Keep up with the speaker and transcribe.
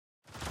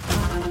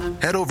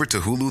Head over to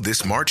Hulu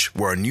this March,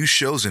 where our new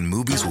shows and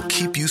movies will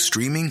keep you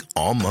streaming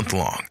all month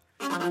long.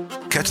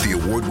 Catch the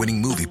award-winning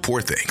movie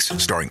Poor Things,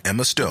 starring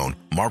Emma Stone,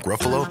 Mark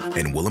Ruffalo,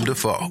 and Willem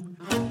Dafoe.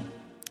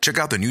 Check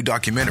out the new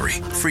documentary,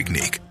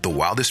 Freaknik, The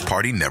Wildest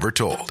Party Never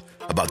Told,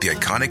 about the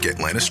iconic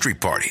Atlanta Street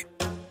Party.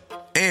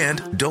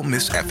 And don't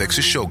miss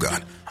FX's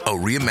Shogun, a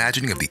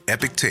reimagining of the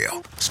epic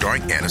tale,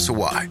 starring Anna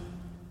Sawai.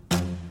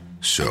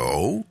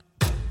 So,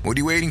 what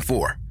are you waiting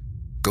for?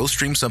 Go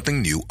stream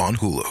something new on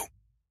Hulu.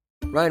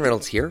 Ryan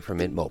Reynolds here from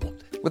Mint Mobile.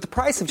 With the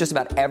price of just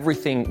about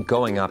everything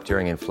going up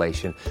during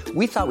inflation,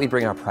 we thought we'd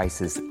bring our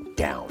prices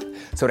down.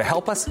 So to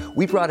help us,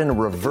 we brought in a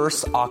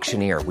reverse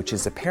auctioneer, which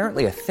is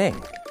apparently a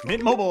thing.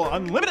 Mint Mobile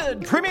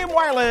Unlimited Premium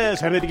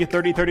Wireless. How to get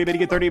 30, 30, bit to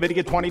get 30, bit to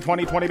get 20,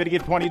 20, 20, bit to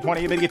get 20,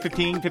 20, bit to get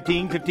 15,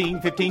 15,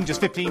 15, 15,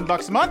 just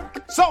 $15 a month?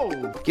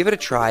 Sold! Give it a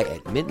try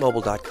at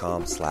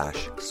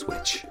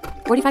mintmobile.com/switch.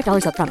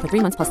 $45 up front for 3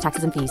 months plus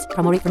taxes and fees.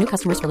 Promo rate for new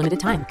customers for limited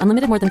time.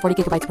 Unlimited more than 40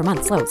 gigabytes per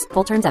month. Slows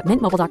full terms at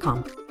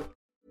mintmobile.com.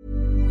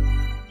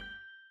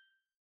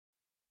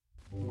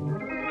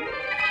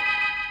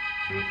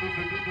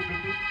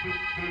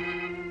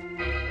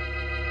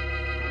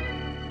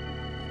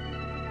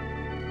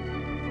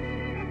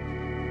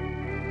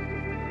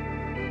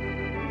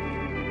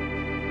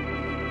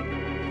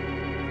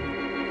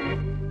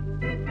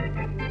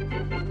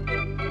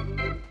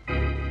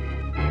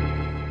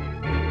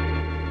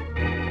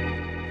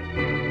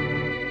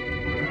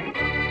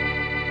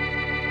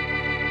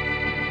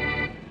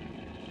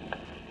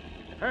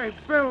 Hey,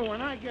 Bill,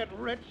 when I get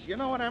rich, you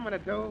know what I'm going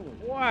to do?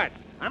 What?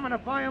 I'm going to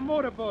buy a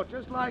motorboat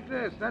just like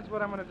this. That's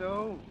what I'm going to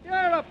do. You're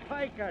a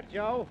piker,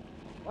 Joe.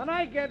 When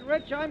I get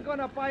rich, I'm going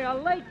to buy a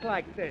lake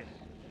like this.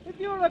 If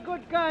you're a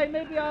good guy,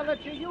 maybe I'll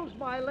let you use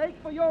my lake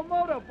for your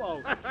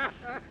motorboat.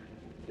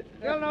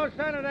 Still no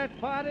sign of that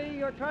party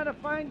you're trying to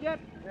find yet?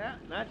 Yeah,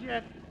 not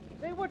yet.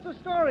 Hey, what's the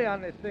story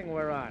on this thing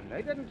we're on?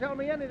 They didn't tell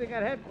me anything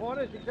at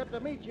headquarters except to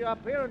meet you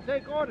up here and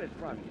take orders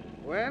from you.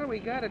 Well, we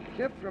got a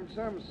tip from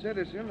some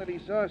citizen that he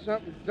saw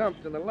something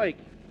dumped in the lake.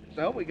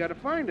 So we got to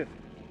find it.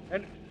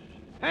 And,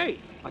 Hey,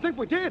 I think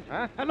we did.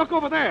 Huh? And look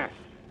over there.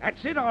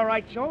 that's it, all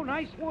right, Joe.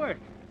 Nice work.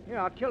 Here,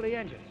 I'll kill the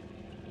engines.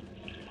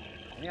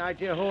 Any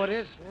idea who it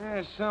is?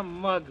 Yeah,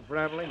 some mug,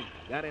 probably.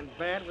 Got in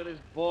bad with his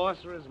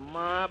boss or his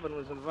mob and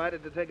was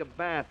invited to take a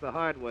bath the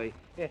hard way.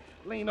 Here,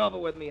 lean over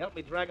with me. Help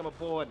me drag him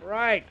aboard.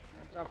 Right.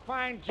 It's a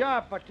fine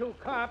job for 2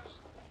 cops.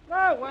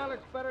 Oh, well,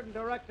 it's better than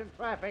directing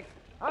traffic.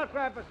 I'll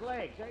grab his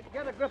legs.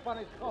 Get a grip on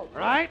his coat.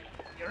 Right?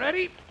 You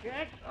ready?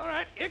 Check. All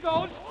right, here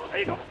goes. There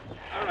you go.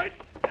 All right,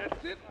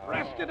 that's it.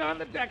 Rest it on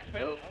the deck,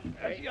 Bill.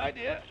 That's the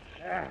idea.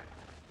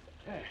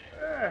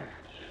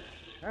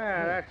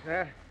 That's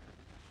that.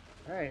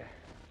 Hey,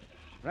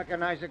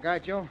 recognize the guy,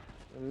 Joe?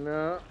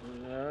 No,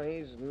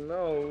 he's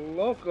no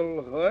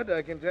local hood,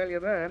 I can tell you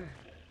that.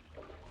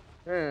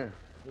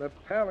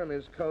 Lapel in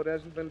his coat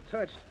hasn't been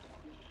touched.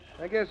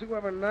 I guess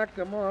whoever knocked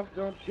him off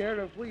don't care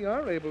if we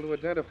are able to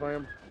identify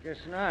him. Guess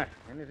not.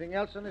 Anything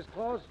else in his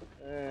clothes?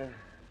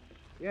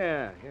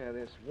 Yeah,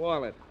 this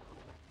wallet.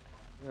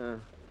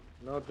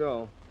 No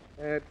dough.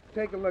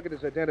 Take a look at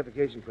his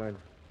identification card.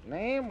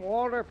 Name,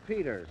 Walter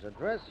Peters.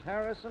 Address,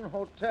 Harrison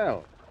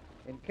Hotel.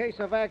 In case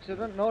of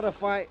accident,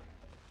 notify...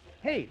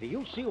 Hey, do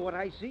you see what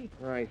I see?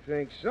 I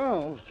think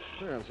so.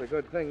 Well, it's a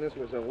good thing this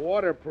was a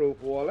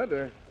waterproof wallet,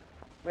 or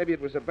maybe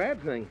it was a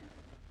bad thing.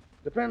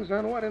 Depends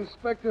on what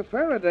Inspector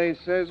Faraday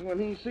says when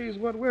he sees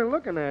what we're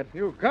looking at.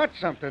 You got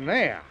something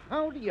there.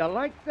 How do you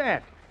like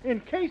that?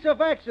 In case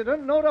of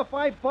accident,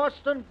 notify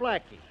Boston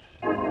Blackie.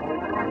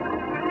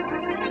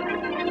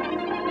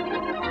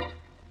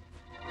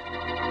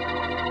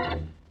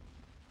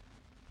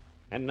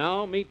 And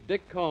now meet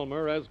Dick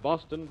Calmer as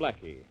Boston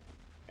Blackie.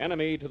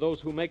 Enemy to those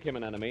who make him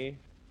an enemy.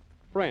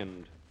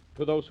 Friend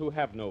to those who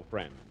have no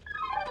friend.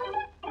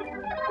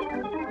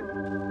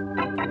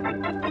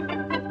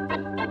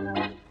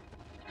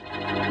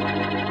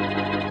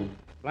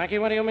 Blackie,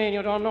 what do you mean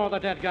you don't know the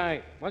dead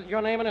guy? Wasn't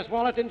your name in his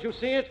wallet? Didn't you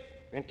see it?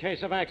 In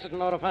case of accident,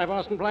 notify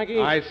Boston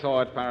Blackie. I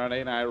saw it,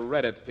 Faraday, and I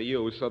read it for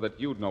you so that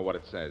you'd know what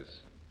it says.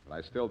 But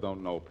I still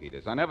don't know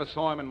Peters. I never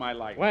saw him in my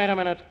life. Wait a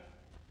minute.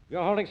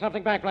 You're holding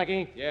something back,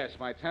 Blackie. Yes,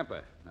 my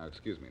temper. Now,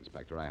 excuse me,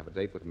 Inspector. I have a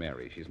date with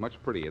Mary. She's much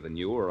prettier than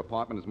you. Her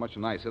apartment is much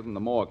nicer than the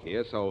morgue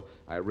here, so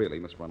I really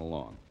must run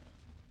along.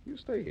 You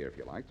stay here if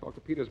you like. Talk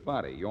to Peter's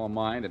body. Your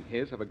mind and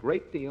his have a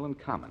great deal in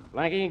common.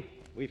 Blackie,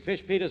 we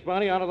fished Peter's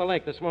body out of the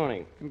lake this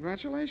morning.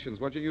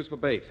 Congratulations. What'd you use for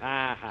bait?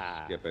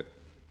 Aha. Skip it.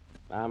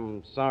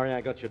 I'm sorry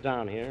I got you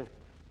down here.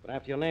 But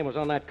after your name was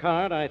on that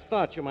card, I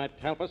thought you might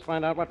help us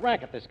find out what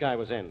racket this guy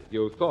was in.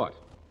 You thought.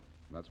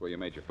 That's where you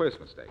made your first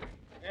mistake.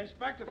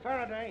 Inspector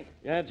Faraday.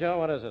 Yeah, Joe,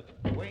 what is it?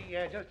 We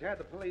just had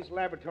the police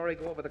laboratory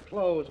go over the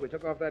clothes we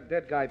took off that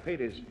dead guy,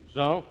 Peters.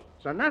 So?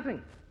 So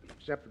nothing.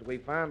 Except that we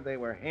found they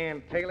were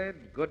hand-tailored,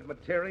 good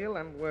material,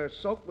 and were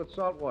soaked with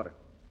salt water.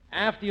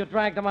 After you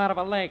dragged them out of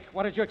a lake,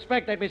 what did you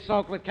expect? They'd be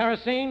soaked with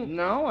kerosene?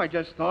 No, I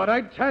just thought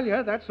I'd tell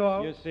you, that's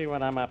all. You see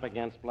what I'm up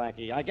against,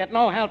 Blackie. I get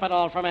no help at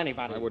all from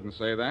anybody. I wouldn't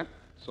say that.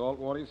 Salt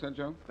water, you said,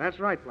 Joe? That's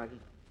right, Blackie.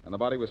 And the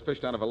body was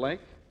fished out of a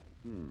lake?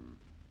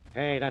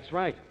 Hey, that's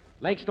right.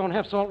 Lakes don't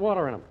have salt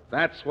water in them.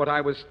 That's what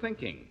I was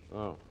thinking.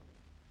 Oh.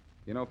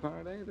 You know,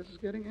 Faraday, this is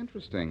getting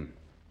interesting.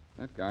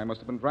 That guy must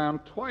have been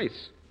drowned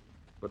twice.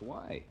 But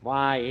why?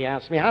 Why, he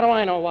asked me. How do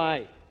I know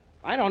why?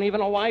 I don't even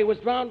know why he was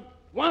drowned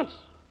once.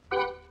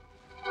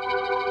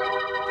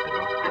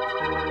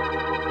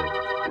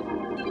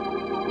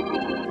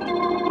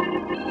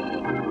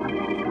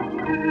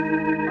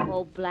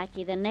 Oh,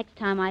 Blackie, the next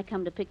time I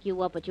come to pick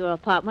you up at your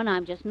apartment,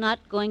 I'm just not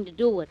going to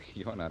do it.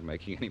 You're not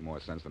making any more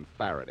sense than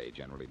Faraday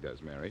generally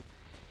does, Mary.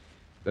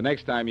 The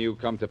next time you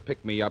come to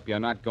pick me up, you're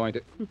not going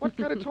to... What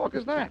kind of talk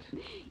is that?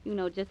 You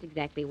know just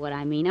exactly what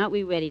I mean. Aren't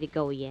we ready to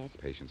go yet?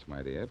 Patience,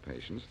 my dear,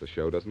 patience. The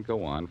show doesn't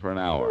go on for an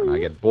hour, and I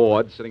get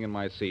bored sitting in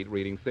my seat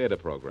reading theater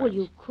programs. Well,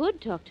 you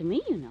could talk to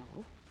me, you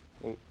know.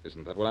 Well,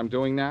 isn't that what I'm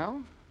doing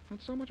now?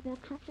 It's so much more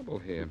comfortable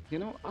here. You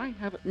know, I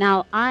haven't...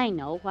 Now, I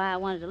know why I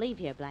wanted to leave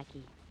here,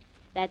 Blackie.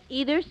 That's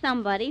either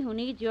somebody who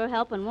needs your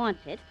help and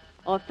wants it,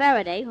 or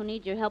Faraday who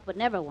needs your help but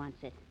never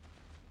wants it.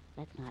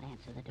 Let's not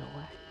answer the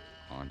door.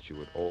 Aren't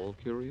you at all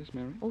curious,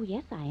 Mary? Oh,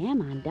 yes, I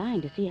am. I'm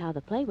dying to see how the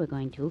play we're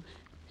going to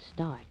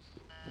starts.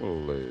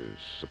 Well,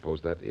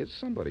 suppose that is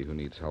somebody who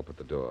needs help at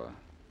the door.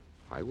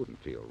 I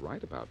wouldn't feel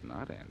right about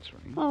not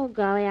answering. Oh,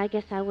 golly, I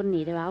guess I wouldn't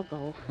either. I'll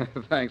go.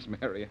 Thanks,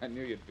 Mary. I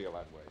knew you'd feel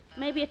that way.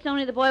 Maybe it's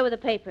only the boy with the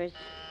papers.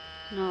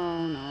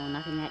 No,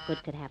 nothing that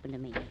good could happen to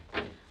me.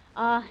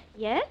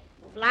 Yes?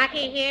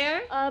 Blackie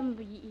here?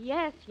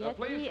 Yes.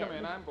 Please come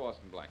in. I'm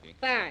Boston Blackie.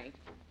 Thanks.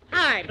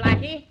 Hi,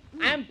 Blackie.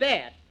 I'm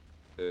Bess.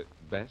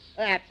 Bess?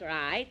 That's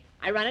right.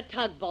 I run a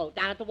tugboat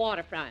down at the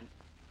waterfront.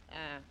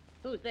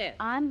 Who's this?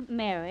 I'm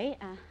Mary,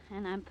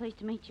 and I'm pleased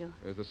to meet you.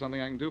 Is there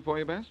something I can do for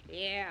you, Bess?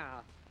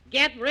 Yeah.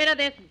 Get rid of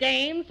this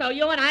dame so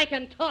you and I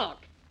can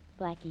talk.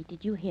 Blackie,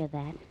 did you hear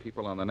that?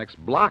 People on the next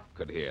block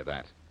could hear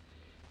that.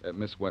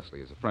 Miss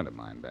Wesley is a friend of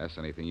mine, Bess.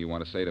 Anything you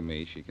want to say to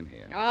me, she can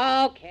hear.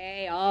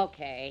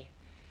 Okay.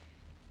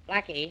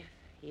 Blackie,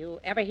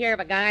 you ever hear of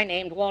a guy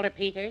named Walter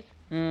Peters?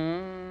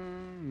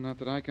 Not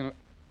that I can...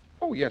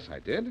 Oh, yes, I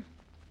did.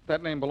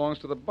 That name belongs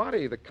to the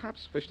body the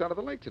cops fished out of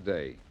the lake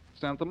today.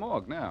 It's down at the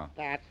morgue now.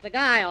 That's the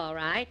guy, all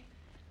right.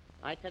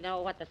 Like to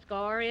know what the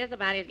score is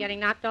about his getting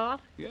knocked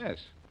off? Yes.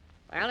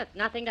 Well, it's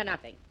nothing to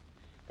nothing.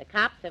 The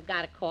cops have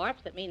got a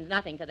corpse that means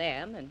nothing to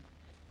them, and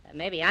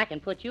maybe I can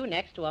put you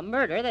next to a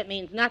murder that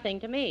means nothing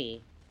to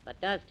me, but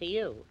does to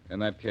you. In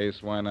that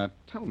case, why not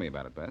tell me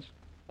about it, Bess?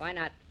 Why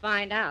not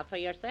find out for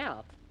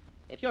yourself?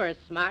 If you're as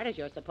smart as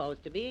you're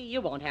supposed to be,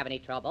 you won't have any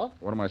trouble.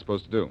 What am I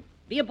supposed to do?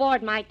 Be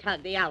aboard my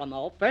tug, the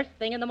Alamo, first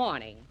thing in the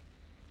morning.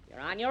 You're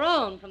on your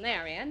own from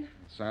there in.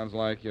 Sounds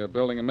like you're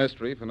building a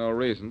mystery for no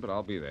reason, but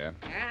I'll be there.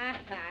 I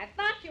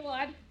thought you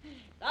would.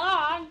 So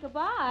long.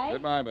 Goodbye.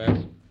 Goodbye,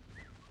 Bess.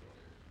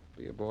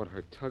 Be aboard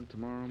her tug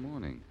tomorrow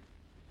morning.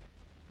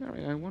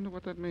 Mary, I wonder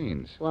what that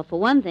means. Well, for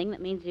one thing,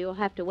 that means you'll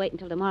have to wait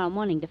until tomorrow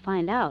morning to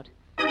find out.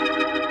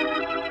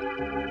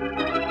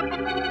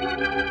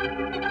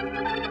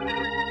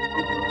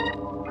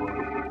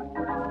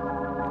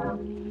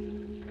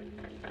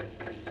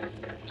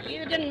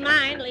 You didn't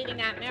mind leaving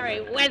that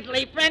Mary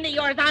Wesley friend of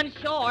yours on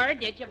shore,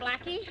 did you,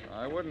 Blackie?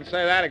 I wouldn't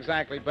say that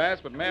exactly, Bess,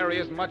 but Mary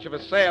isn't much of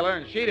a sailor,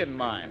 and she didn't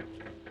mind.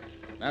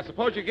 Now,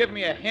 suppose you give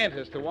me a hint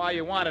as to why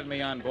you wanted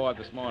me on board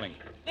this morning.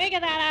 Figure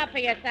that out for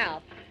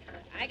yourself.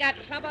 I got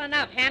trouble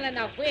enough handling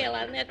the wheel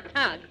on this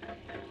tug.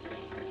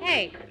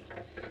 Hey,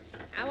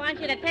 I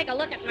want you to take a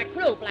look at my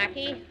crew,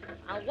 Blackie.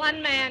 A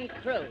one-man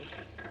crew.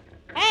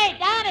 Hey,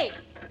 Daddy!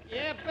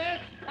 Yeah, Bess?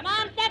 Come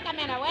on, take a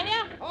minute, will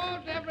you?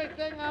 Hold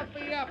everything. I'll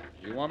be up.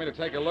 You want me to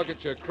take a look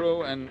at your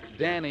crew, and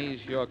Danny's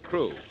your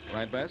crew,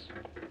 right, Bess?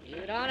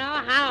 You don't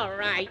know how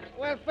right.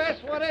 Well, Bess,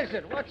 what is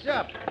it? What's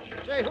up?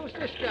 Say, who's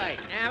this guy?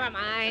 Never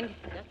mind.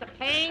 Just a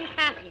paying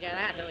passenger,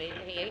 that's who he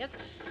is.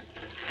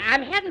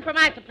 I'm heading for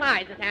my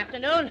supplies this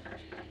afternoon.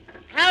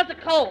 How's the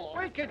coal?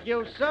 We could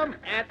use some.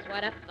 That's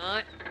what I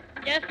thought.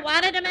 Just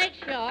wanted to make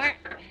sure.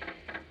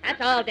 That's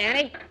all,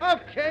 Danny.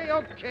 Okay.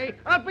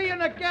 I'll be in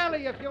the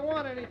galley if you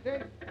want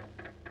anything.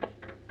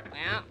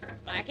 Well,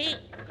 Blackie.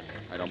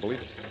 I don't believe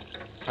it.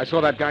 I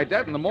saw that guy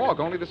dead in the morgue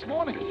only this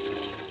morning.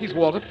 He's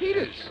Walter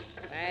Peters.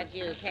 Glad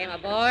you came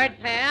aboard,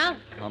 pal.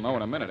 I'll know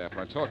in a minute after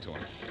I talk to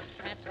him.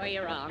 That's where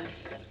you're wrong.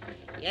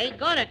 You ain't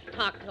gonna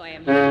talk to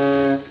him.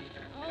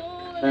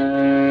 Oh,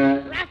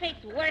 the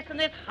traffic's worse in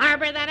this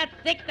harbor than at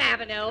 6th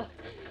Avenue.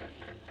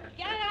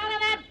 Get out of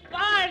that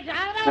barge!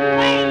 Out of the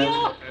way,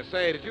 you!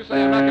 Say, did you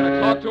say I'm not going to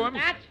talk to him?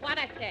 That's what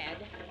I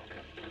said.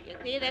 You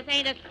see, this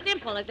ain't as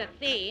simple as it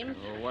seems.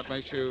 Oh, what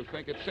makes you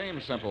think it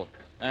seems simple?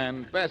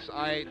 And, Bess,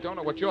 I don't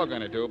know what you're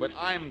going to do, but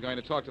I'm going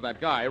to talk to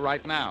that guy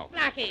right now.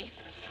 Blackie,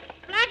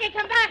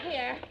 come back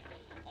here.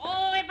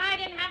 Oh, if I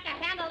didn't have to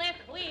handle this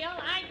wheel,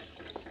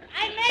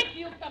 I'd make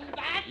you come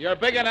back. You're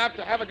big enough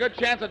to have a good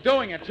chance of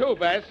doing it, too,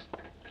 Bess.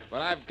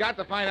 But I've got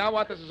to find out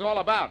what this is all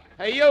about.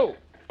 Hey, you!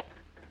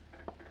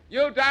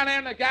 You down there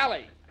in the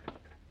galley.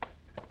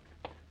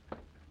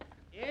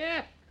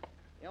 Yeah?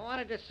 You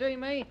wanted to see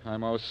me? I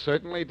most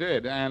certainly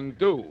did, and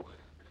do.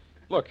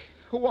 Look,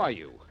 who are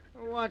you?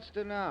 Who wants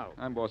to know?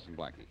 I'm Boston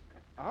Blackie.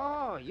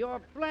 Oh,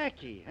 you're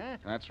Blackie, huh?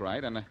 That's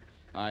right, and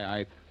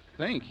I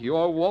think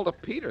you're Walter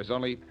Peters,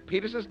 only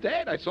Peters is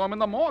dead. I saw him in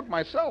the morgue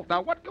myself.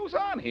 Now, what goes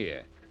on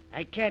here?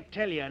 I can't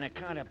tell you on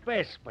account of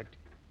Bess, but...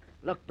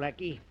 Look,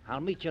 Blackie, I'll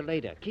meet you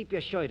later. Keep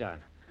your shirt on.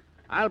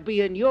 I'll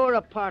be in your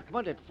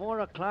apartment at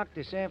 4 o'clock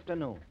this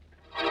afternoon.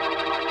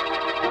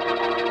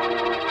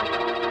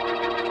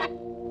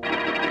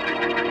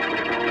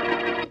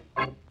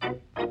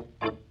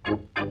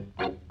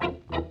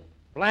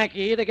 Blackie,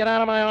 either get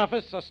out of my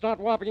office or start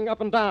walking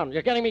up and down.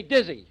 You're getting me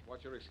dizzy.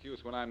 What's your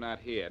excuse when I'm not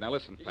here? Now,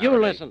 listen, You Faraday.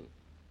 listen.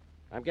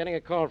 I'm getting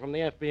a call from the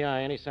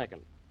FBI any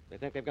second. They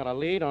think they've got a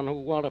lead on who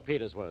Walter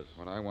Peters was.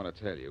 What I want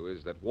to tell you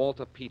is that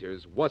Walter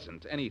Peters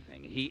wasn't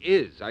anything. He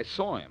is. I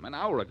saw him an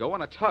hour ago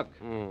on a tug.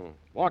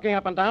 Walking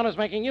up and down is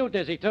making you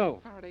dizzy, too.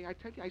 Faraday, I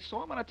tell you, I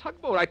saw him on a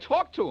tugboat. I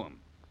talked to him.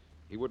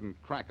 He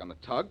wouldn't crack on the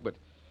tug, but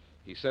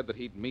he said that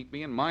he'd meet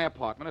me in my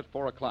apartment at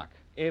 4 o'clock.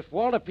 If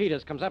Walter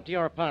Peters comes up to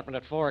your apartment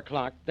at 4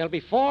 o'clock, there'll be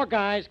 4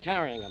 guys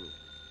carrying him.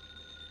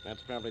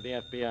 That's probably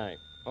the FBI.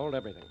 Hold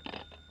everything.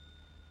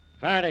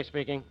 Faraday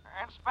speaking.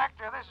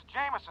 Inspector, this is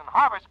Jameson,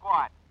 Harbor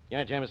Squad.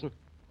 Yeah, Jameson.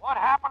 What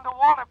happened to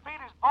Walter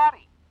Peters'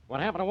 body?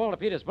 What happened to Walter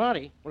Peters'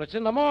 body? Well, it's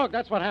in the morgue.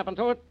 That's what happened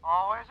to it.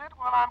 Oh, is it?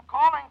 Well, I'm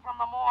calling from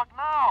the morgue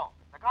now.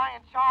 The guy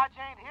in charge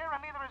ain't here,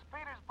 and neither is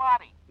Peters'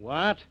 body.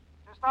 What?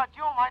 Just thought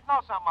you might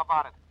know something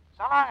about it.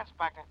 So long,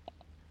 Inspector.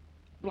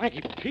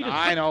 Blackie, Peters...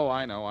 I know,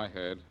 I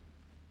heard.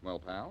 Well,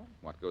 pal,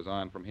 what goes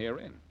on from here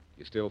in?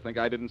 You still think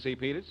I didn't see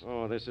Peters?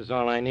 Oh, this is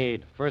all I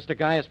need. First, a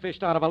guy is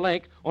fished out of a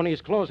lake, only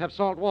his clothes have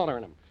salt water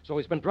in them. So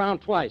he's been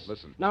drowned twice.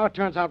 Listen. Now it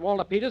turns out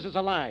Walter Peters is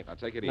alive. Now,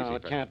 take it easy. No,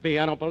 it can't be.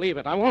 I don't believe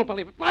it. I won't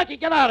believe it. Blackie,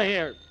 get out of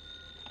here.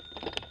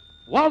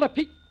 Walter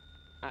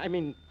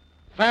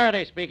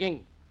Faraday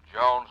speaking.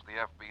 Jones, the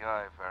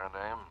FBI,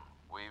 Faraday.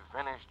 We've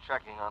finished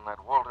checking on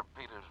that Walter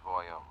Peters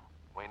for you.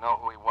 We know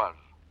who he was.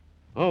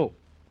 Oh.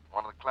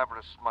 One of the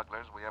cleverest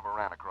smugglers we ever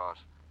ran across.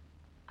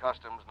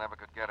 Customs never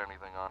could get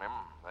anything on him.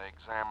 They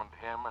examined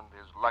him and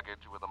his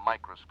luggage with a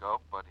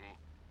microscope, but he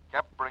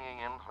kept bringing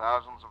in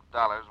thousands of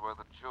dollars worth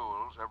of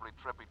jewels every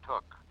trip he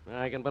took.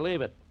 I can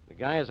believe it. The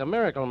guy is a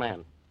miracle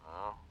man.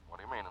 Oh, what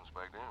do you mean,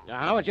 Inspector? Now,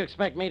 how would you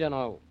expect me to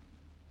know?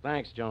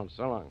 Thanks, Jones.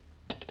 So long.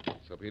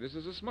 So Peters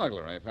is a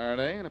smuggler, eh,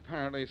 Faraday? And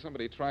apparently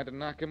somebody tried to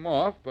knock him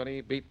off, but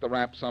he beat the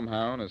rap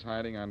somehow and is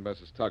hiding on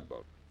Bess's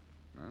tugboat.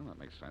 Well, that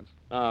makes sense.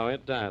 Oh,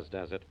 it does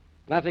it?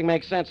 Nothing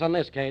makes sense on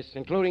this case,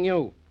 including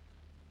you.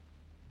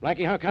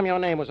 Blackie, how come your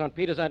name was on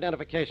Peters'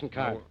 identification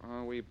card?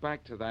 Are we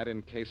back to that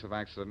in case of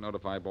accident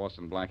notify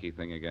Boston Blackie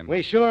thing again?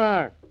 We sure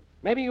are.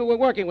 Maybe you were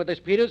working with this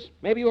Peters.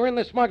 Maybe you were in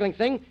this smuggling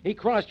thing. He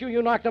crossed you.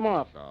 You knocked him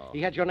off. Oh.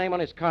 He had your name on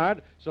his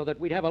card so that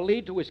we'd have a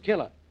lead to his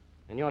killer.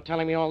 And you're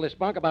telling me all this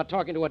bunk about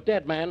talking to a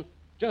dead man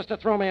just to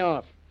throw me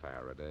off.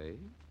 Faraday?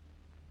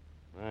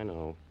 I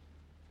know.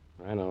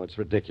 It's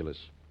ridiculous.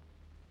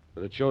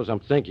 But it shows I'm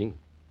thinking.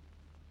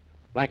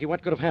 Blackie,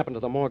 what could have happened to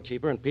the morgue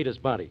keeper and Peters'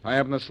 body? I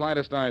haven't the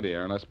slightest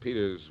idea, unless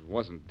Peters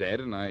wasn't dead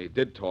and I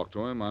did talk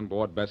to him on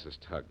board Bess's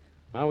tug.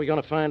 How are we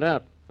going to find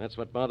out? That's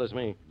what bothers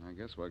me. I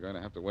guess we're going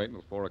to have to wait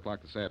until 4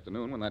 o'clock this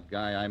afternoon when that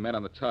guy I met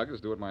on the tug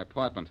is due at my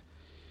apartment.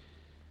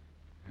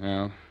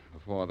 Well,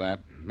 before that,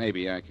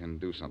 maybe I can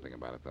do something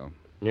about it, though.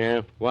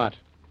 Yeah? What?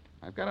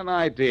 I've got an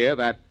idea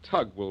that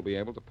tug will be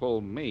able to pull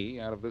me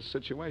out of this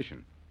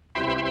situation.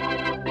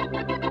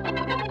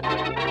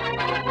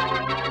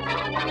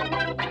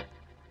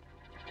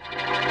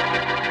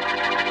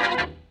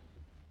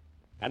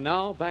 And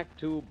now back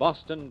to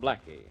Boston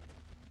Blackie.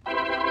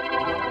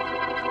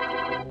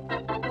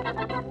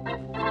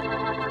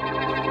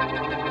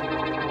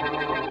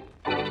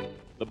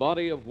 The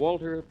body of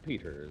Walter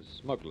Peters,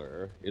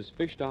 smuggler, is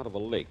fished out of a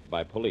lake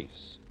by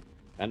police.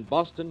 And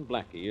Boston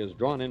Blackie is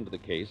drawn into the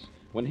case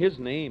when his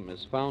name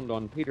is found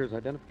on Peters'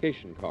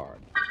 identification card.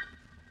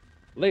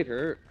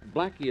 Later,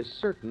 Blackie is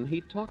certain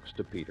he talks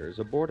to Peters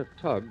aboard a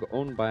tug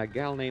owned by a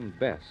gal named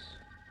Bess,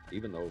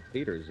 even though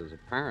Peters is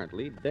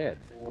apparently dead.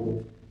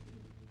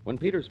 When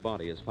Peters'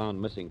 body is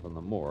found missing from the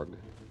morgue,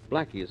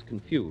 Blackie is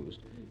confused,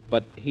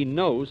 but he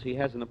knows he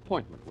has an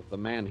appointment with the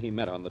man he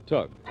met on the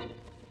tug.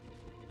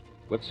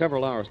 With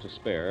several hours to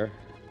spare,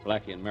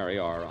 Blackie and Mary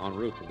are en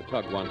route to the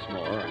tug once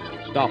more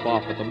and stop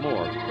off at the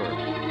morgue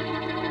first.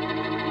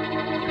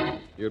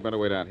 You'd better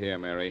wait out here,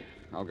 Mary.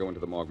 I'll go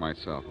into the morgue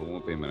myself. It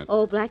won't be a minute.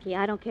 Oh, Blackie,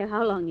 I don't care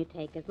how long you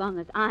take, as long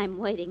as I'm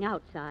waiting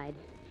outside.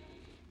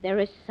 There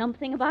is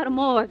something about a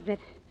morgue that,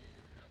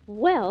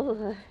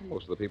 well...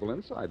 Most of the people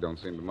inside don't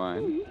seem to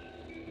mind.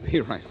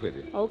 Be right with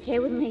you. Okay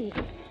with me.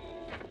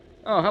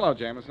 Oh, hello,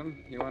 Jameson.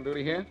 You on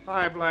duty here?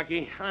 Hi,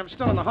 Blackie. I'm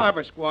still in the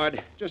Harbor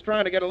Squad. Just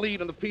trying to get a lead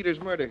on the Peters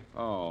murder.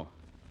 Oh.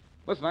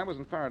 Listen, I was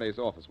in Faraday's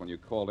office when you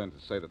called in to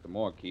say that the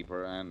morgue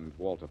keeper and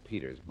Walter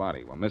Peters'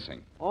 body were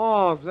missing.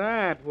 Oh,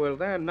 that. Well,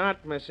 they're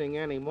not missing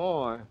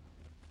anymore.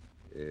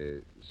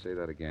 Say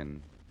that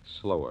again.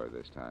 Slower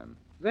this time.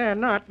 They're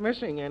not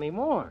missing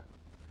anymore.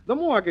 The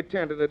morgue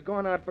attendant had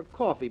gone out for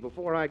coffee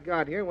before I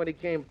got here. When he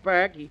came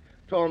back, he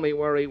told me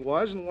where he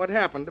was and what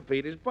happened to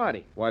Peter's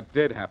body. What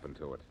did happen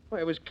to it?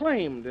 Well, it was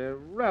claimed a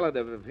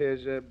relative of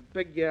his, a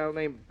big gal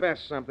named Bess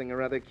something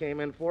or other, came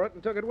in for it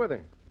and took it with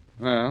her.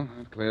 Well,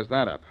 that clears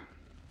that up.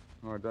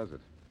 Or does it?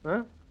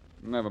 Huh?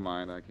 Never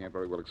mind. I can't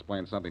very well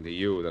explain something to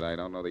you that I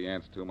don't know the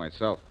answer to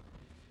myself.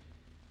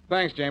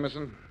 Thanks,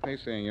 Jameson.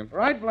 Nice seeing you.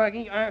 Right,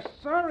 Blackie.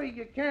 Sorry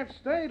you can't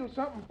stay till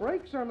something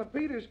breaks on the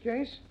Peters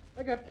case.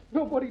 I got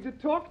nobody to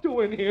talk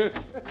to in here.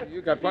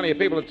 You got plenty of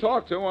people to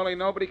talk to, only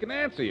nobody can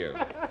answer you.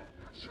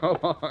 So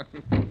long.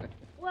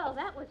 Well,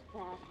 that was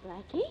fast,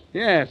 Blackie.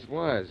 Yes, it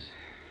was.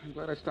 I'm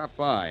glad I stopped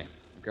by.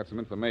 I've got some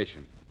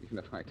information, even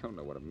if I don't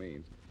know what it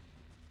means.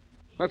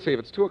 Let's see, if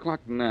it's 2 o'clock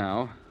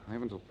now, I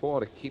have until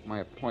 4 to keep my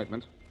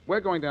appointment.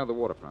 We're going down to the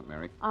waterfront,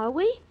 Mary. Are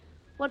we?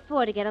 What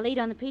for, to get a lead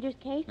on the Peters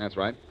case? That's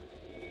right.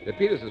 If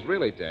Peters is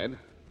really dead,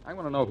 I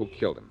want to know who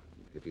killed him.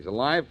 If he's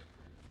alive,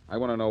 I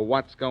want to know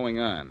what's going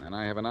on. And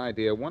I have an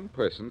idea one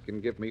person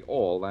can give me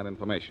all that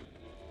information.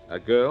 A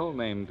girl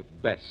named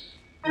Bess.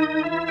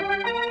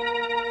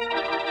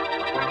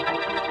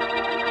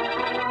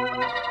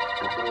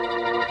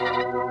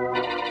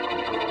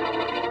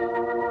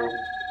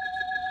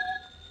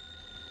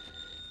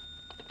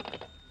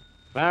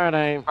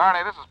 Faraday.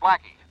 Faraday, this is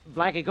Blackie.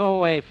 Blackie, go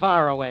away,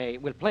 far away.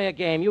 We'll play a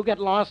game. You get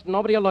lost, and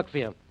nobody will look for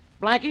you.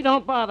 Blackie,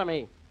 don't bother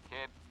me.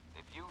 Kid,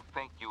 if you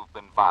think you've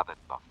been bothered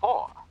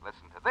before,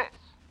 listen to this.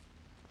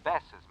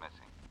 Bess is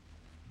missing.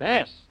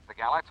 Bess? The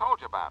gal I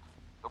told you about.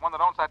 The one that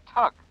owns that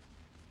tug.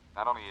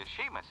 Not only is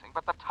she missing,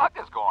 but the tug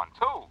is gone,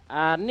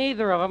 too.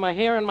 Neither of them are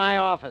here in my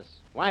office.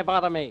 Why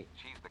bother me?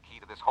 She's the key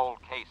to this whole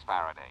case,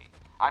 Faraday.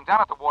 I'm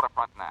down at the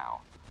waterfront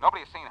now.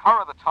 Nobody has seen her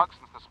or the tug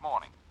since this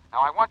morning.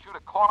 Now, I want you to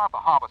call out the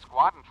harbor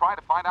squad and try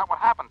to find out what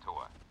happened to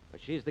her.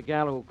 But she's the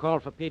gal who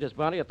called for Peter's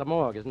body at the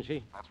morgue, isn't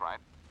she? That's right.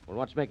 Well,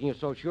 what's making you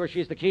so sure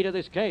she's the key to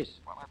this case?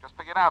 Well, I've just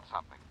figured out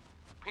something.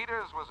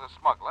 Peters was a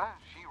smuggler.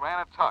 She ran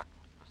a tug.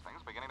 This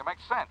thing's beginning to make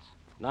sense.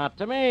 Not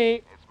to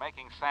me. It's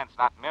making sense,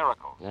 not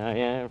miracles.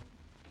 Yeah.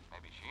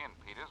 Maybe she and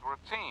Peters were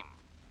a team.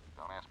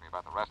 Don't ask me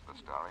about the rest of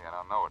the story. I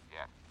don't know it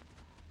yet.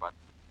 But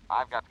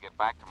I've got to get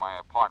back to my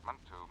apartment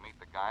to meet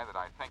the guy that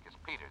I think is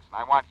Peters.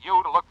 And I want you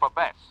to look for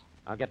Bess.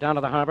 I'll get down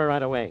to the harbor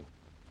right away.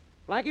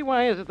 Blackie,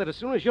 why is it that as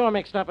soon as you're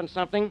mixed up in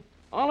something,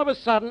 all of a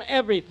sudden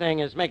everything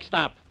is mixed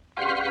up?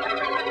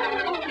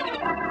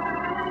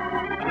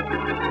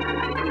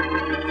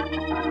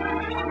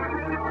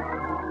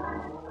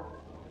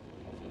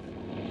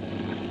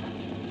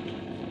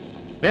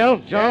 Bill,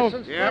 Joe? Yes,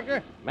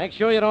 Inspector? Make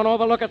sure you don't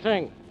overlook a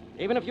thing.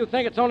 Even if you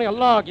think it's only a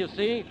log, you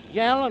see,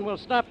 yell and we'll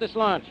stop this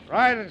launch.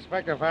 Right,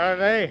 Inspector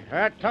Faraday.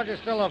 That tug is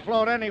still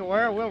afloat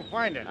anywhere. We'll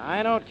find it.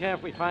 I don't care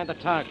if we find the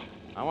tug.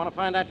 I want to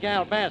find that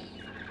gal, Bess.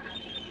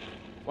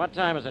 What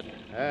time is it?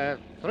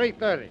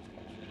 3:30.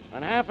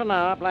 In half an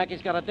hour,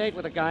 Blackie's got a date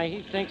with a guy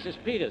he thinks is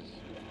Peters.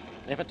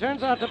 If it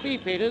turns out to be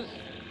Peters,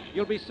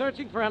 you'll be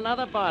searching for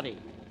another body.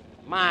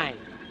 Mine.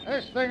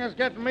 This thing is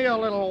getting me a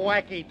little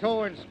wacky,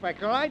 too,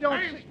 Inspector. I don't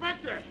Hey,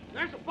 Inspector!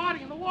 There's a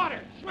body in the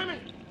water, swimming,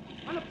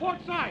 on the port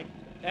side.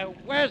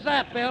 Where's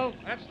that, Bill?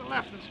 That's the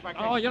left,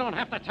 Inspector. Oh, you don't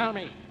have to tell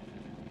me.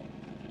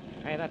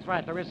 Hey, that's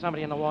right. There is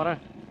somebody in the water.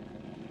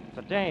 It's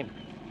a dame.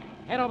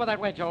 Head over that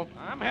way, Joe.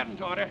 I'm heading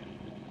toward her.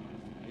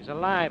 She's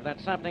alive.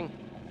 That's something.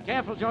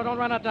 Careful, Joe. Don't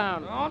run her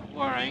down. Don't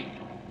worry.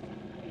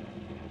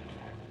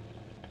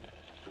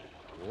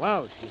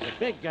 Whoa, she's a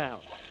big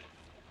gal.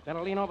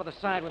 Better lean over the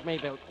side with me,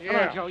 Bill. Come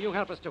Yeah. on, Joe. You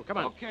help us, too. Come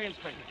on. Okay,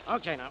 Inspector.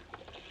 Okay, now.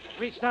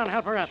 Reach down and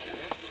help her up.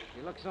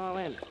 She looks all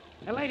in.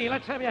 Hey, lady,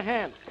 let's have your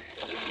hand.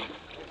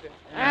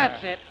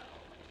 That's it.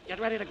 Get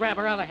ready to grab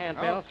her other hand,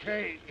 Bill.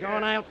 Okay. Joe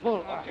and I'll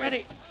pull.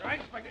 Ready?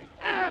 Right, Inspector.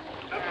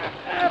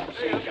 Up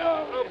she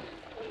goes.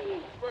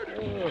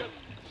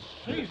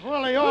 She's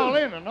really all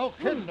in, and no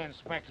kidding,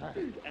 Inspector.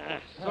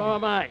 So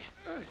am I.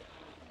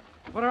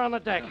 Put her on the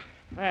deck.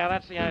 There,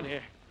 that's the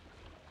idea.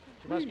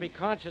 She must be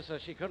conscious, or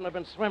she couldn't have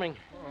been swimming.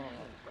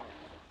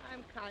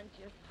 I'm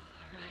conscious.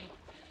 All right.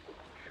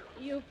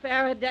 You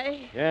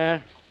Faraday?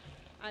 Yeah?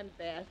 I'm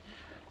Bess.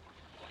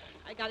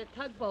 I got a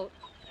tugboat.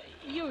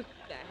 Used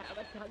to have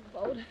a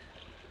tugboat.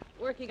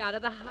 Working out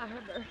of the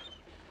harbor.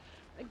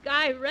 A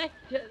guy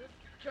wrecked it.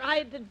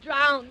 Tried to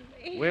drown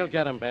me. We'll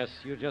get him, Bess.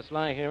 You just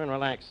lie here and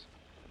relax.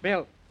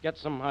 Bill, get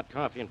some hot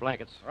coffee and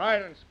blankets.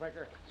 Right,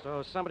 Inspector.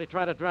 So somebody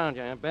tried to drown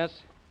you, huh, Bess?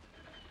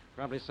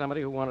 Probably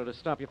somebody who wanted to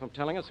stop you from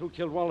telling us who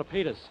killed Walter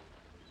Peters.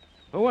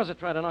 Who was it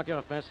tried to knock you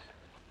off, Bess?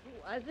 Who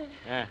was it?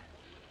 Yeah.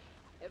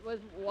 It was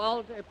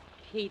Walter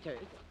Peters.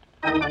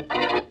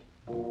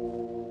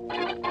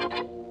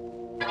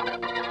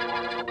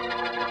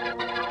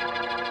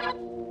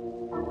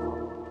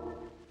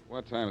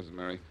 What time is it,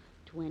 Mary?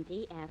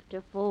 20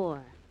 after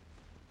 4.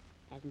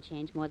 Hasn't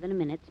changed more than a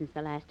minute since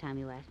the last time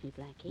you asked me,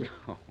 Blackie.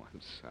 Oh,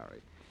 I'm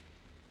sorry.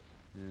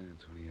 Yeah,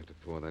 20 after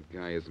 4. That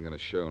guy isn't going to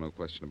show, no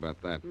question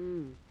about that.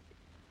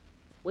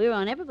 We're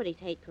on everybody's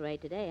hate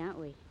parade today, aren't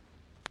we?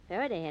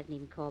 Faraday hasn't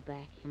even called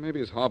back. Well,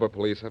 maybe his harbor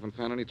police haven't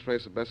found any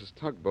trace of Bess's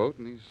tugboat,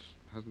 and he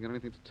hasn't got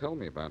anything to tell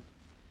me about.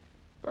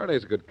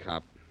 Faraday's a good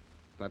cop.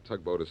 If that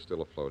tugboat is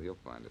still afloat, he'll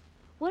find it.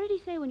 What did he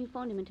say when you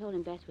phoned him and told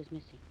him Bess was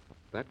missing?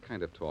 That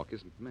kind of talk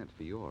isn't meant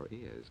for your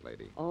ears,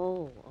 lady.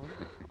 Oh,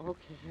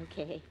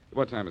 okay.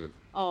 What time is it?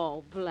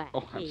 Oh, Blackie.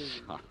 Oh, I'm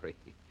sorry.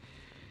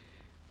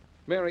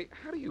 Mary,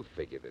 how do you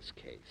figure this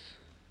case?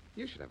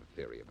 You should have a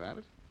theory about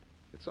it.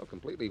 It's so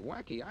completely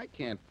wacky, I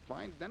can't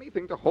find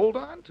anything to hold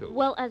on to.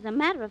 Well, as a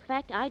matter of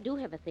fact, I do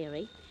have a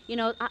theory. You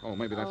know, Oh,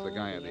 maybe that's the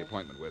guy I had the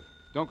appointment with.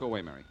 Don't go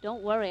away, Mary.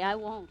 Don't worry, I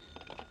won't.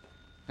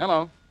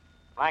 Hello.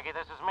 Blackie,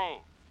 this is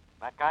me.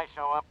 That guy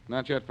show up?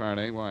 Not yet,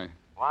 Faraday. Why?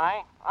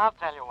 Why? I'll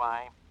tell you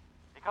why.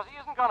 Because he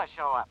isn't going to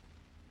show up.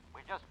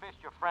 We just fished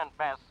your friend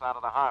Bess out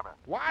of the harbor.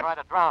 What? Tried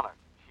to drown her,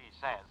 she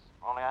says.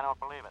 Only I don't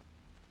believe it.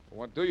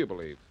 What do you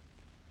believe?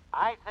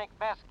 I think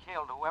Bess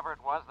killed whoever it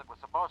was that was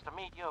supposed to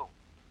meet you.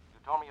 You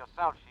told me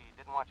yourself she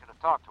didn't want you to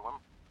talk to him.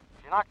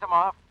 She knocked him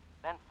off,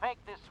 then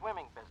faked this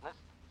swimming business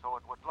so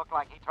it would look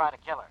like he tried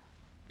to kill her.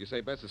 You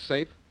say Bess is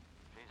safe?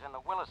 She's in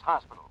the Willis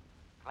Hospital.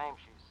 Claims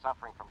she's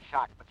suffering from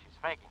shock, but she's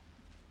faking.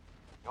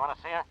 You want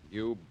to see her?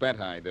 You bet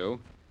I do.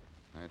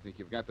 I think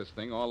you've got this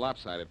thing all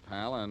lopsided,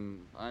 pal, and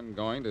I'm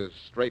going to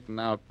straighten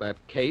out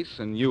that case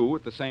and you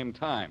at the same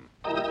time.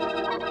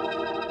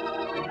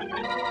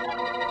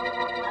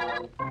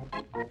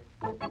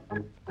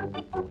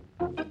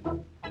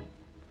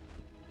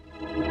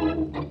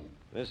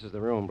 This is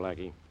the room,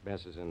 Blackie.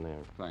 Bess is in there.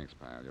 Thanks,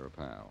 pal. You're a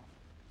pal.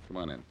 Come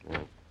on in.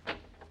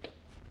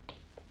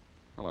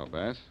 Hello,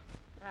 Bess.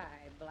 Hi,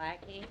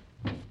 Blackie.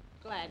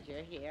 Glad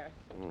you're here.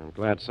 I'm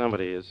glad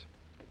somebody is.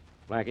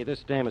 Blackie,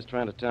 this dame is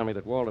trying to tell me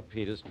that Walter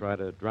Peters tried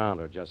to drown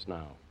her just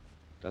now.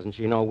 Doesn't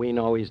she know we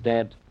know he's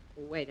dead?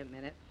 Wait a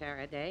minute,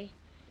 Faraday.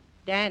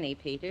 Danny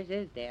Peters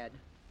is dead.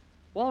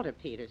 Walter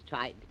Peters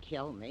tried to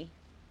kill me.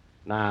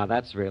 Now,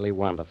 that's really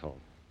wonderful.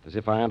 As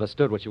if I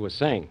understood what you were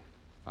saying.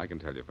 I can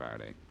tell you,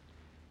 Faraday.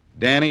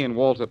 Danny and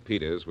Walter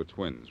Peters were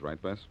twins,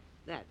 right, Bess?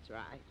 That's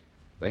right.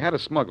 They had a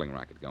smuggling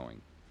racket going.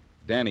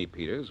 Danny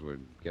Peters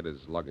would get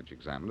his luggage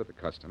examined at the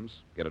customs,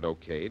 get it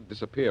okayed,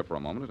 disappear for a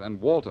moment, and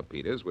Walter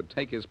Peters would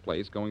take his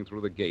place going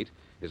through the gate,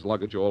 his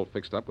luggage all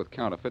fixed up with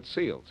counterfeit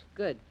seals.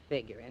 Good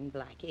figuring,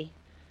 Blackie.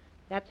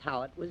 That's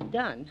how it was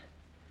done.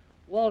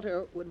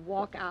 Walter would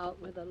walk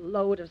out with a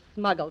load of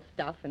smuggled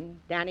stuff, and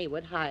Danny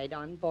would hide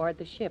on board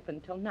the ship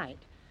until night,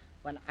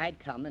 when I'd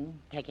come and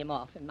take him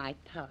off in my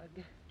tug.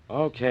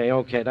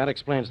 Okay. That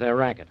explains their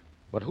racket.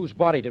 But whose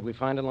body did we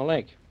find in the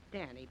lake?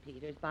 Danny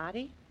Peters'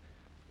 body.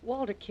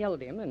 Walter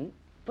killed him and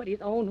put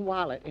his own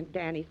wallet in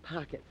Danny's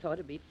pocket so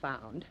to be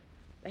found.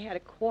 They had a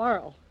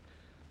quarrel.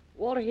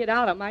 Walter hid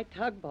out on my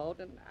tugboat,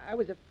 and I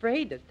was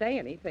afraid to say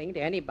anything to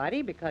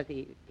anybody because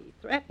he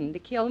threatened to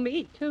kill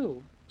me,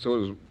 too.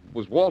 So it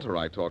was Walter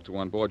I talked to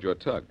on board your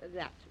tug?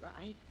 That's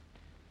right.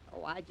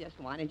 Oh, I just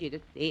wanted you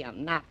to see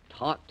him, not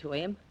talk to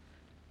him.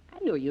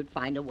 I knew you'd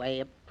find a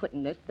way of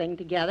putting this thing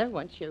together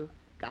once you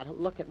got a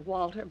look at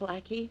Walter,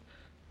 Blackie.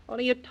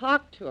 Only you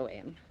talked to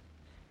him.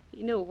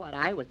 He knew what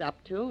I was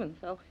up to, and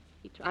so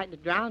he tried to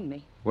drown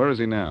me. Where is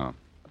he now?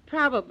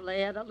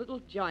 Probably at a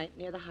little joint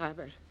near the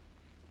harbor.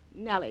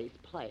 Nellie's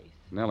place.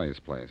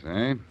 Nellie's place,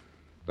 eh?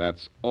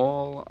 That's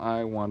all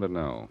I want to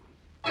know.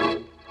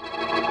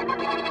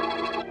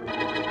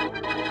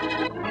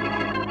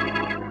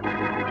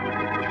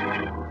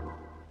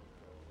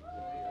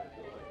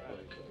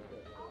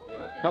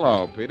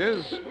 Hello,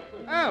 Peters.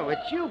 Oh,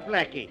 it's you,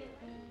 Blackie.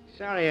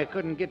 Sorry I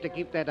couldn't get to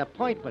keep that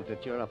appointment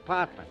at your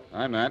apartment.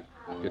 I'm not.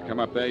 If you'd come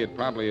up there, you'd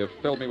probably have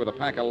filled me with a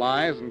pack of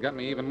lies and got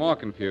me even more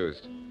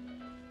confused.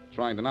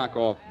 Trying to knock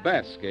off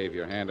Bess gave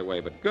your hand away,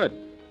 but good.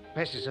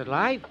 Bess is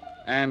alive?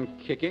 And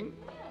kicking.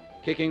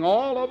 Kicking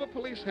all over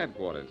police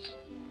headquarters.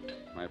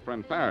 My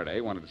friend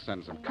Faraday wanted to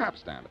send some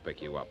cops down to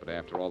pick you up, but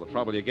after all the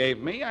trouble you gave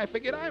me, I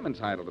figured I'm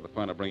entitled to the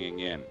fun of bringing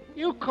you in.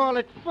 You call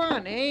it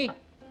fun, eh?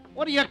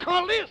 What do you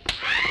call this?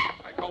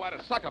 I call that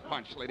a sucker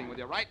punch, leading with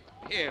your right.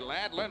 Here,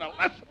 lad, learn a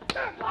lesson.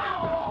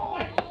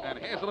 And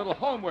here's a little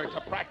homework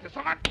to practice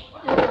on.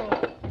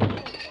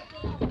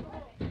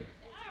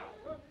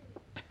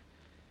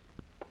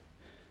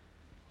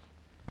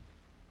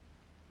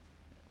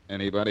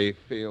 Anybody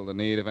feel the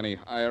need of any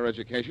higher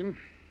education?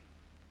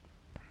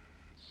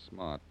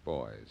 Smart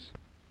boys.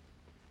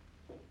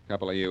 A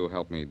couple of you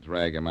helped me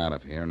drag him out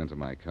of here and into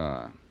my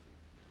car.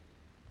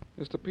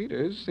 Mr.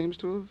 Peters seems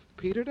to have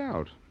petered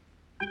out.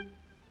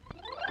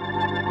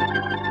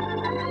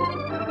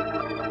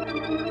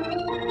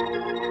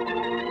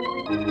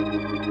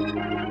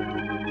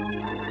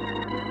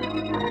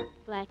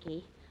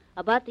 Blackie,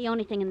 about the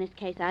only thing in this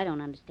case I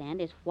don't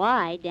understand is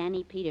why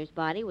Danny Peters'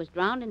 body was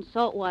drowned in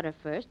salt water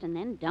first and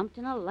then dumped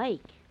in a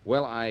lake.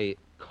 Well, I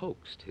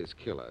coaxed his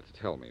killer to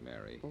tell me,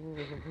 Mary.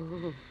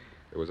 Oh.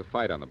 There was a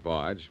fight on the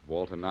barge.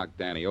 Walter knocked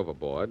Danny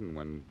overboard, and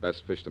when Bess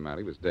fished him out,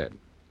 he was dead.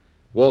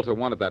 Walter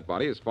wanted that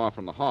body as far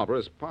from the harbor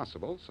as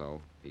possible,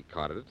 so he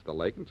carted it to the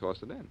lake and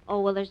tossed it in. Oh,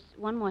 well, there's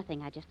one more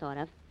thing I just thought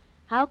of.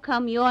 How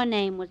come your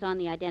name was on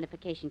the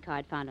identification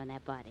card found on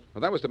that body?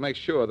 Well, that was to make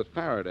sure that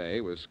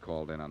Faraday was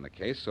called in on the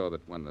case so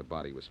that when the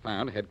body was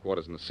found,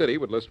 headquarters in the city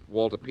would list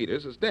Walter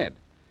Peters as dead.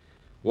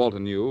 Walter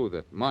knew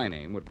that my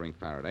name would bring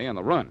Faraday on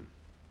the run.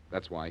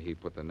 That's why he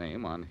put the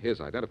name on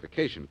his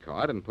identification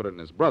card and put it in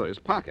his brother's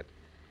pocket.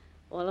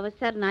 All of a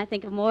sudden, I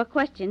think of more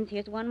questions.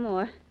 Here's one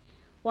more.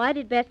 Why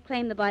did Bess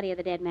claim the body of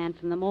the dead man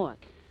from the morgue?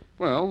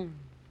 Well,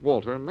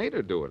 Walter made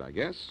her do it, I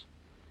guess.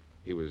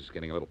 He was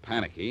getting a little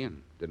panicky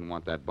and didn't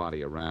want that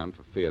body around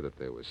for fear that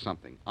there was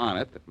something on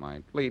it that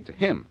might lead to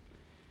him.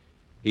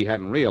 He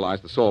hadn't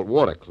realized the salt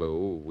water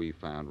clue we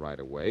found right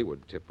away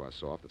would tip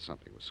us off that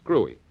something was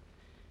screwy.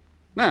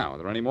 Now, are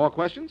there any more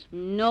questions?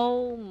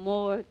 No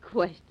more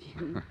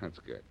questions. That's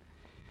good.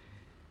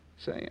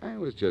 Say, I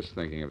was just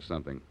thinking of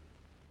something.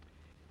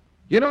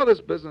 You know,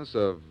 this business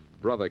of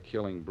brother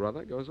killing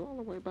brother goes all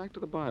the way back to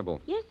the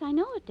Bible. Yes, I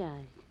know it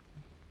does.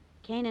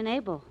 Cain and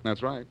Abel.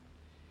 That's right.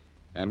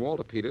 And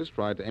Walter Peters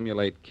tried to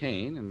emulate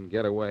Cain and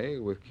get away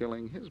with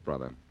killing his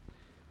brother.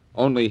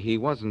 Only he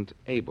wasn't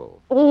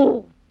able.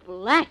 Oh,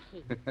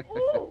 Blackie.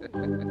 Oh.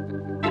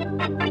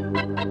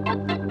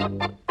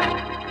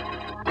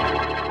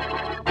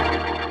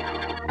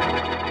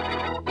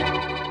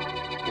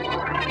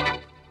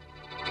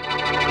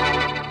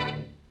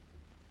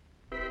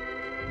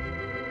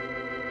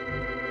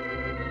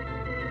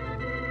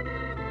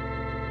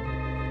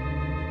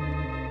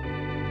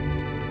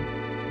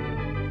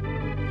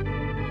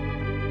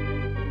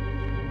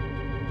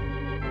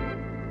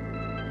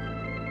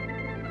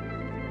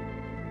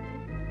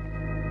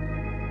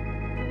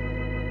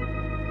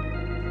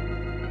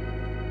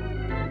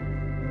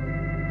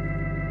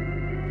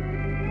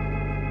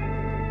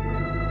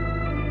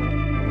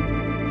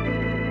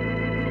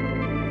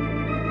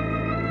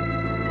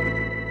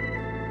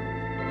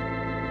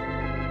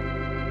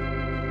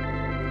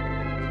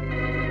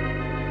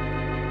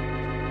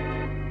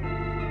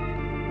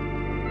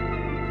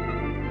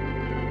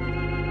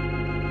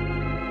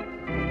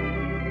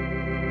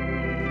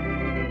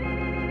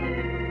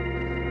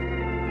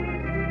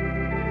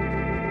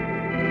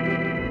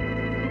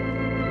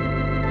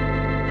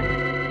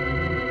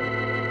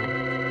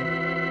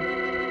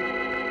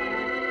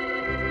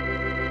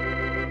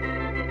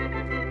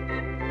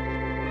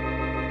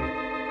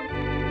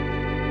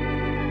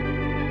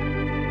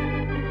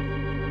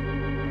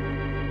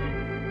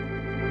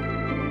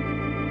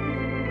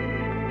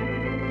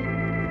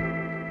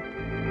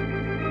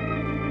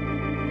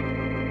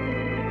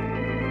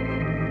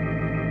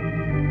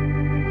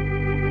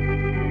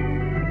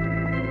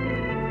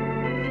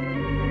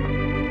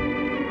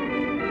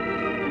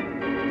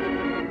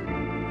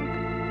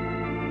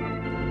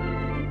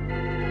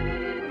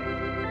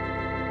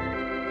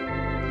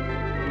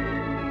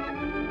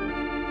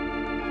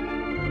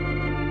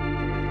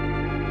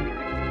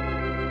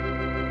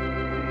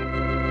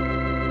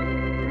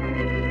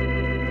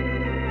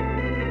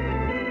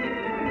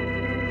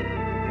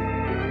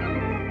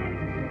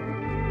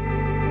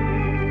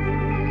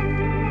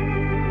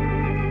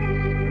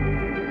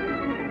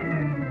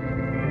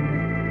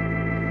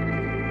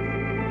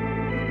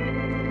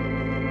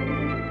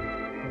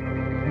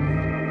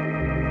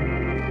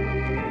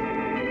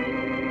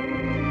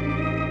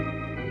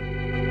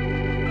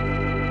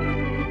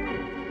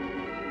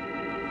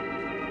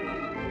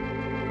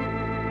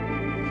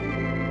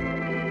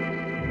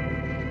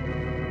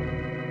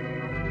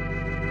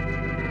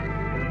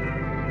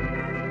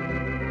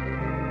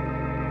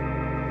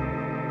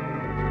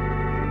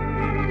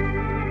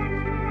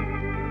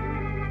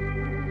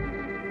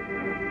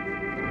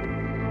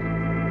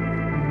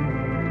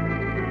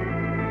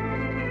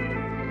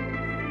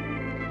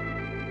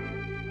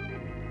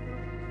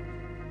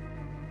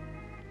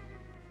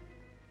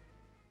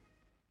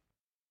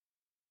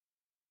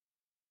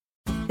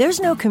 There's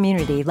no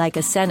community like a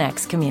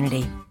Cenex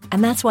community,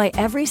 and that's why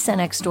every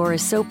Cenex store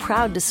is so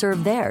proud to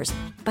serve theirs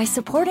by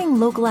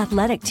supporting local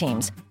athletic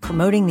teams,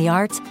 promoting the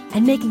arts,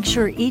 and making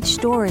sure each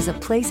store is a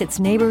place its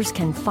neighbors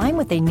can find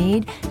what they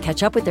need,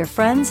 catch up with their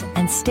friends,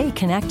 and stay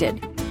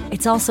connected.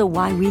 It's also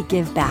why we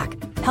give back,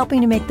 helping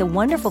to make the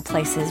wonderful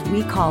places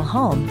we call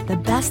home the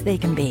best they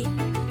can be.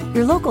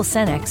 Your local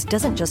Cenex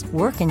doesn't just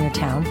work in your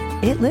town,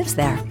 it lives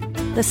there.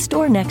 The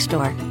store next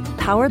door,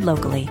 powered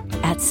locally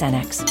at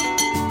Cenex.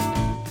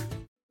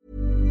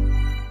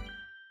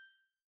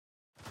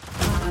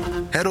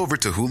 Head over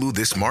to Hulu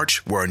this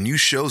March, where our new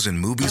shows and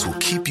movies will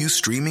keep you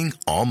streaming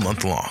all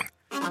month long.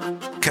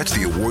 Catch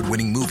the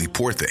award-winning movie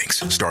Poor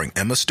Things, starring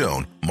Emma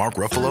Stone, Mark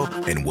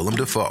Ruffalo, and Willem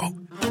Dafoe.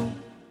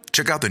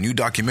 Check out the new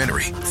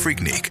documentary,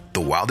 Freaknik,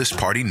 The Wildest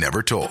Party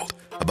Never Told,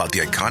 about the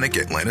iconic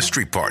Atlanta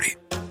Street Party.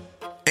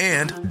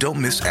 And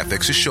don't miss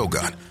FX's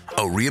Shogun,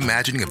 a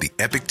reimagining of the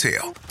epic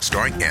tale,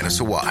 starring Anna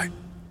Sawai.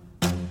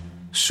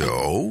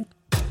 So,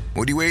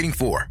 what are you waiting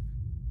for?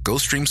 Go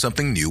stream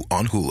something new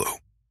on Hulu.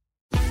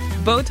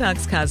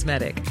 Botox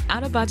Cosmetic,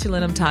 out of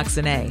botulinum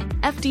toxin A,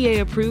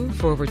 FDA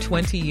approved for over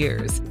 20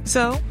 years.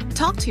 So,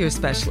 talk to your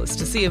specialist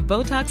to see if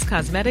Botox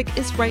Cosmetic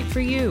is right for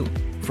you.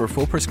 For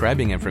full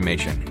prescribing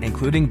information,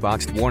 including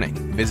boxed warning,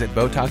 visit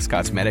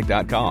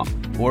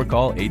BotoxCosmetic.com or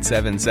call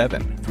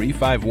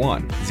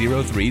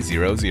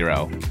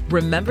 877-351-0300.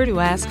 Remember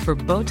to ask for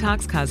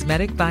Botox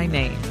Cosmetic by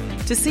name.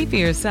 To see for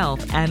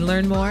yourself and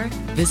learn more,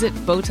 visit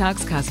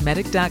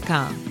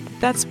BotoxCosmetic.com.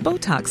 That's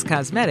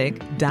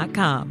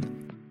BotoxCosmetic.com.